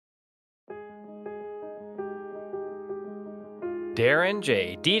Daren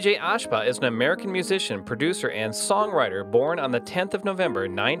Jay, DJ Ashba is an American musician, producer, and songwriter born on the 10th of November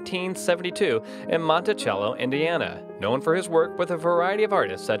 1972 in Monticello, Indiana. Known for his work with a variety of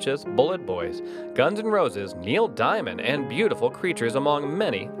artists such as BulletBoys, Guns N' Roses, Neil Diamond, and Beautiful Creatures, among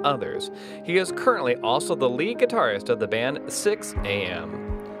many others. He is currently also the lead guitarist of the band Sixx.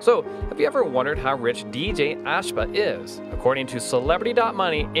 So, have you ever wondered how rich DJ Ashba is? According to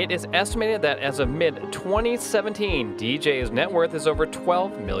Celebrity.money, it is estimated that as of mid-2017, DJ's net worth is over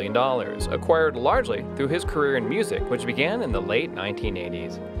 $12 million, acquired largely through his career in music, which began in the late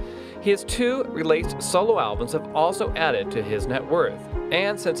 1980s. His two released solo albums have also added to his net worth,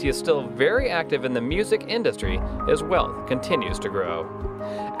 and since he is still very active in the music industry, his wealth continues to grow.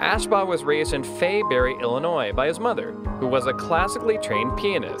 Ashba was raised in Fairbury, Illinois by his mother, who was a classically trained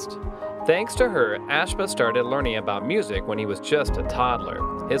pianist. Thanks to her, Ashba started learning about music when he was just a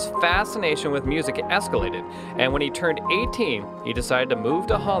toddler. His fascination with music escalated, and when he turned 18, he decided to move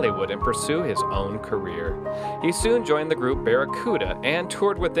to Hollywood and pursue his own career. He soon joined the group Barracuda and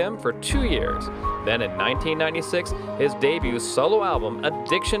toured with them for 2 years. Then in 1996, his debut solo album,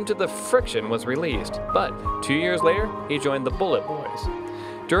 Addiction to the Friction, was released, but 2 years later, he joined the BulletBoys.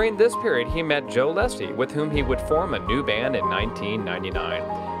 During this period, he met Joe Leste, with whom he would form a new band in 1999,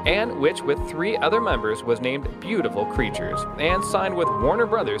 and which, with 3 other members, was named Beautiful Creatures, and signed with Warner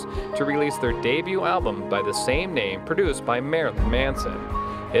Brothers to release their debut album by the same name, produced by Marilyn Manson.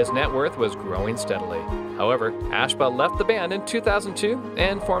 His net worth was growing steadily. However, Ashba left the band in 2002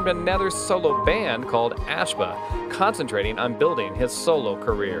 and formed another solo band called Ashba, concentrating on building his solo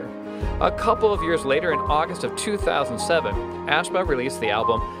career. A couple of years later, in August of 2007, Ashba released the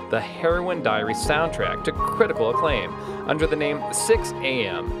album The Heroin Diary Soundtrack to critical acclaim under the name Sixx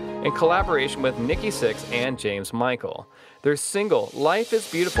in collaboration with Nikki Sixx and James Michael. Their single, Life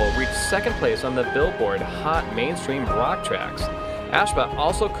is Beautiful, reached second place on the Billboard Hot Mainstream Rock Tracks. Ashba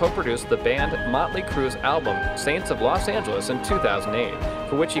also co-produced the band Motley Crue's album Saints of Los Angeles in 2008,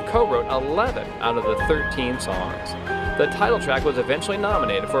 for which he co-wrote 11 out of the 13 songs. The title track was eventually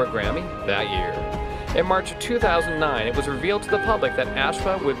nominated for a Grammy that year. In March of 2009, it was revealed to the public that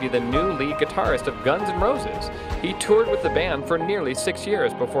Ashba would be the new lead guitarist of Guns N' Roses. He toured with the band for nearly 6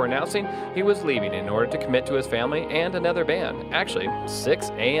 years before announcing he was leaving in order to commit to his family and another band, actually Sixx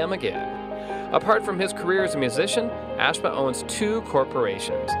again. Apart from his career as a musician, Ashba owns 2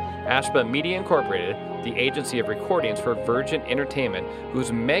 corporations: Ashba Media Incorporated, the agency of recordings for Virgin Entertainment,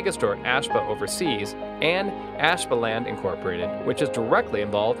 whose megastore Ashba oversees, and Ashbaland Incorporated, which is directly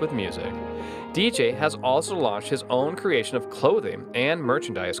involved with music. DJ has also launched his own creation of clothing and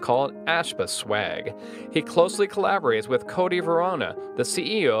merchandise called Ashba Swag. He closely collaborates with Cody Verona, the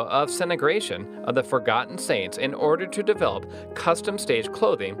CEO of Synagration of the Forgotten Saints, in order to develop custom-staged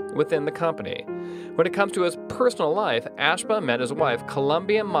clothing within the company. When it comes to his personal life, Ashba met his wife,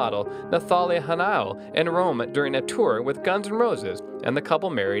 Colombian model Nathalia Hanao, in Rome during a tour with Guns N' Roses, and the couple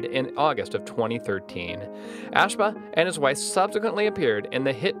married in August of 2013. Ashba and his wife subsequently appeared in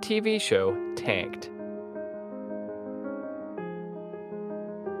the hit TV show Tanked.